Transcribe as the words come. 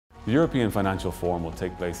The European Financial Forum will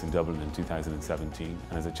take place in Dublin in 2017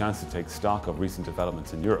 and as a chance to take stock of recent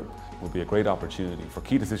developments in Europe will be a great opportunity for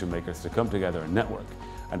key decision makers to come together and network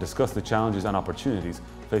and discuss the challenges and opportunities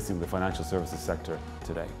facing the financial services sector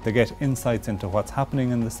today. They get insights into what's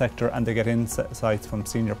happening in the sector and they get insights from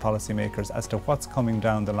senior policymakers as to what's coming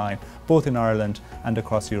down the line, both in Ireland and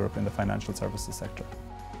across Europe in the financial services sector.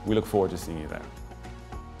 We look forward to seeing you there.